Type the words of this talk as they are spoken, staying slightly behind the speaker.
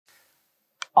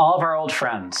All of our old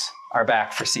friends are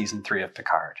back for season 3 of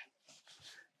Picard.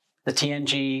 The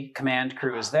TNG command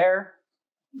crew is there.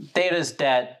 Data's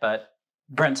dead, but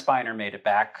Brent Spiner made it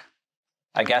back,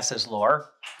 I guess as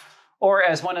Lore, or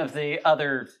as one of the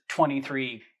other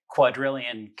 23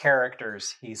 quadrillion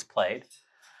characters he's played.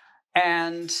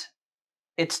 And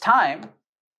it's time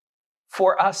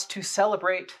for us to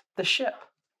celebrate the ship.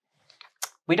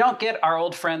 We don't get our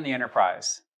old friend, the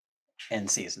Enterprise, in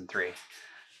season 3.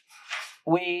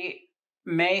 We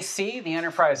may see the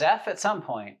Enterprise F at some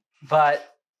point,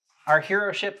 but our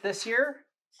hero ship this year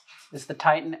is the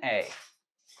Titan A,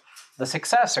 the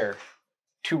successor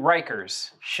to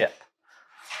Riker's ship.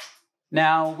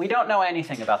 Now, we don't know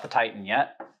anything about the Titan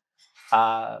yet,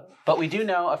 but we do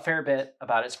know a fair bit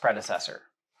about its predecessor.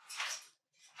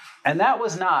 And that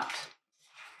was not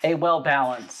a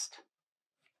well-balanced,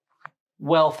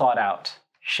 well-thought-out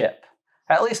ship,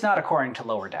 at least not according to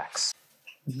Lower Decks.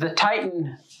 The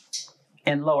Titan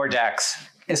in Lower Decks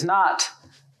is not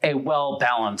a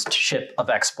well-balanced ship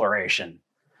of exploration.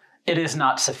 It is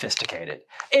not sophisticated.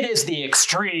 It is the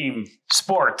extreme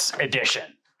sports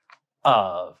edition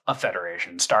of a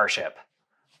Federation starship.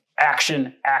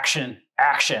 Action, action,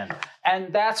 action.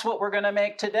 And that's what we're going to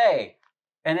make today.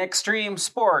 An extreme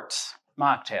sports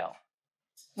mocktail.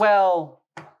 Well,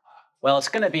 it's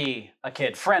going to be a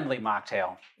kid-friendly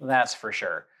mocktail, that's for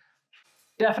sure.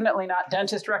 Definitely not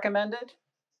dentist recommended,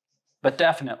 but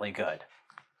definitely good.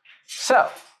 So,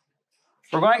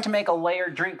 we're going to make a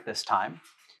layered drink this time.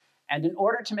 And in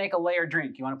order to make a layered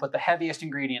drink, you want to put the heaviest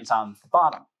ingredients on the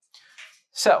bottom.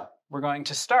 So, we're going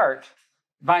to start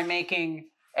by making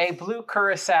a blue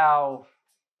curacao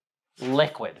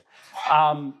liquid.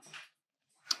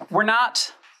 We're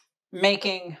not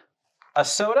making a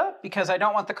soda because I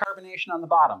don't want the carbonation on the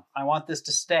bottom. I want this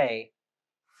to stay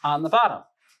on the bottom.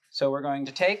 So we're going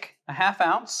to take a ½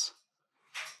 ounce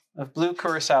of blue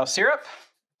curacao syrup.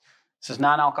 This is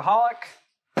non-alcoholic.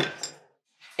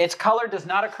 Its color does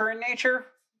not occur in nature,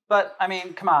 but I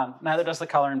mean, come on, neither does the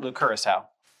color in blue curacao.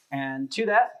 And to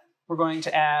that, we're going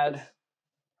to add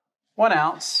 1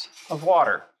 ounce of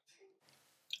water.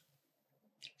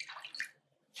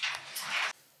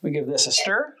 We give this a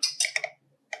stir.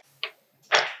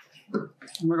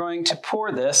 And we're going to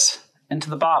pour this into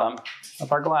the bottom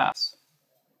of our glass.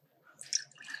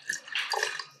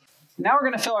 Now we're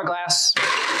going to fill our glass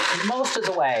most of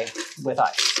the way with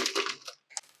ice.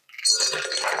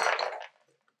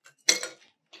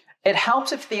 It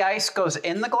helps if the ice goes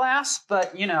in the glass,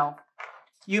 but you know,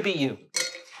 you be you.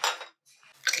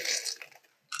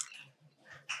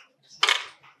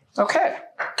 Okay,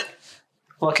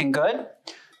 looking good.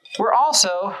 We're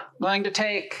also going to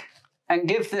take and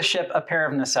give this ship a pair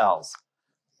of nacelles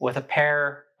with a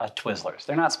pair of Twizzlers.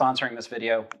 They're not sponsoring this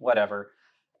video, whatever.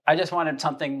 I just wanted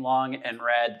something long and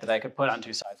red that I could put on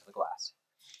 2 sides of the glass.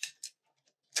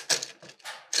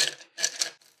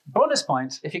 Bonus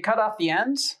points, if you cut off the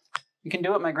ends, you can do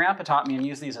what my grandpa taught me and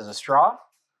use these as a straw.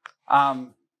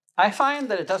 I find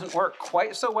that it doesn't work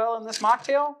quite so well in this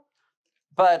mocktail,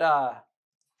 but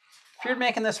if you're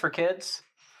making this for kids,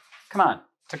 come on,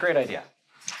 it's a great idea.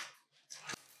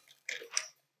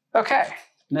 Okay,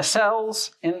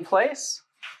 nacelles in place.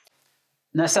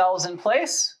 Nacelles in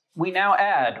place. We now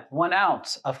add 1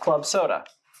 ounce of club soda.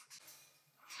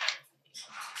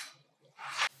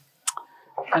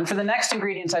 And for the next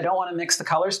ingredients, I don't want to mix the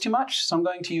colors too much, so I'm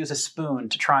going to use a spoon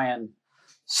to try and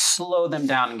slow them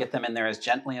down and get them in there as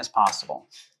gently as possible.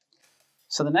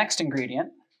 So the next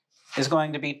ingredient is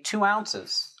going to be 2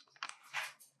 ounces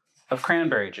of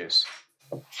cranberry juice.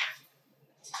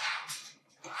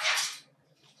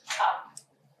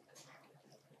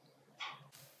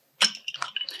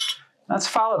 That's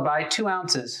followed by 2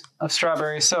 ounces of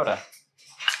strawberry soda.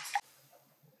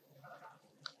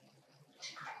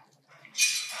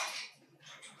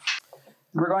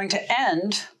 We're going to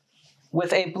end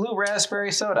with a blue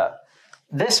raspberry soda.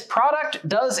 This product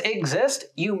does exist.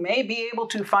 You may be able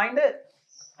to find it.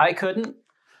 I couldn't.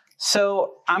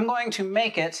 So I'm going to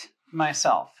make it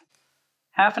myself.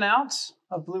 ½ an ounce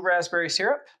of blue raspberry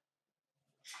syrup.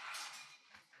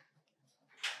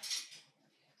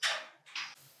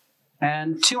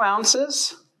 And 2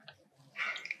 ounces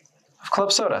of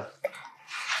club soda.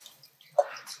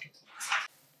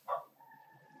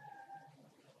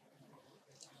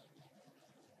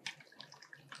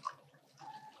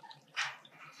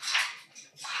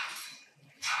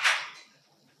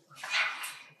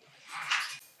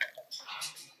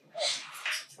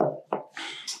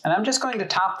 And I'm just going to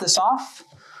top this off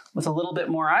with a little bit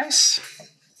more ice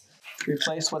to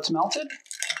replace what's melted.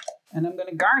 And I'm going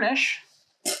to garnish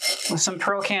with some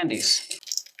pearl candies.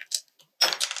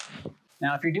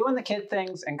 Now, if you're doing the kid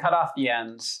things and cut off the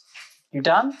ends, you're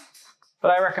done, but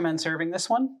I recommend serving this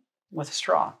one with a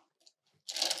straw.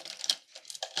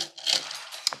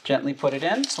 Gently put it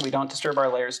in so we don't disturb our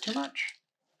layers too much.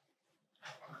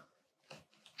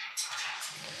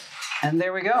 And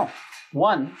there we go.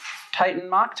 One Titan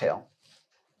mocktail.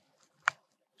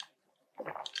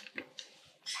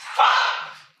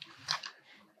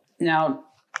 Now,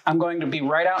 I'm going to be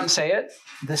right out and say it.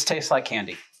 This tastes like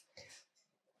candy.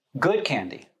 Good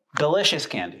candy. Delicious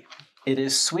candy. It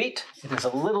is sweet. It is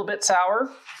a little bit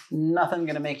sour. Nothing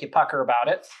going to make you pucker about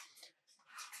it.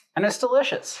 And it's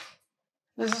delicious.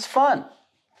 This is fun.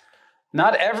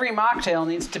 Not every mocktail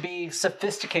needs to be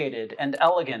sophisticated and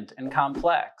elegant and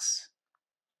complex.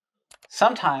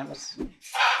 Sometimes,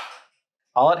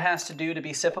 all it has to do to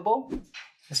be sippable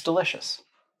is delicious.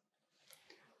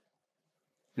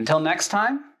 Until next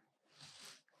time,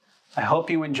 I hope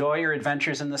you enjoy your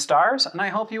adventures in the stars, and I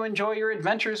hope you enjoy your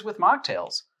adventures with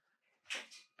mocktails.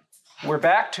 We're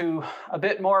back to a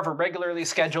bit more of a regularly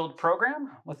scheduled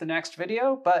program with the next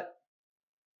video, but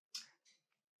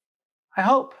I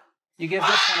hope you give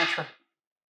this one a try.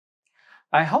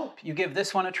 I hope you give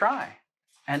this one a try,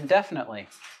 and definitely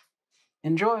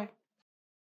enjoy.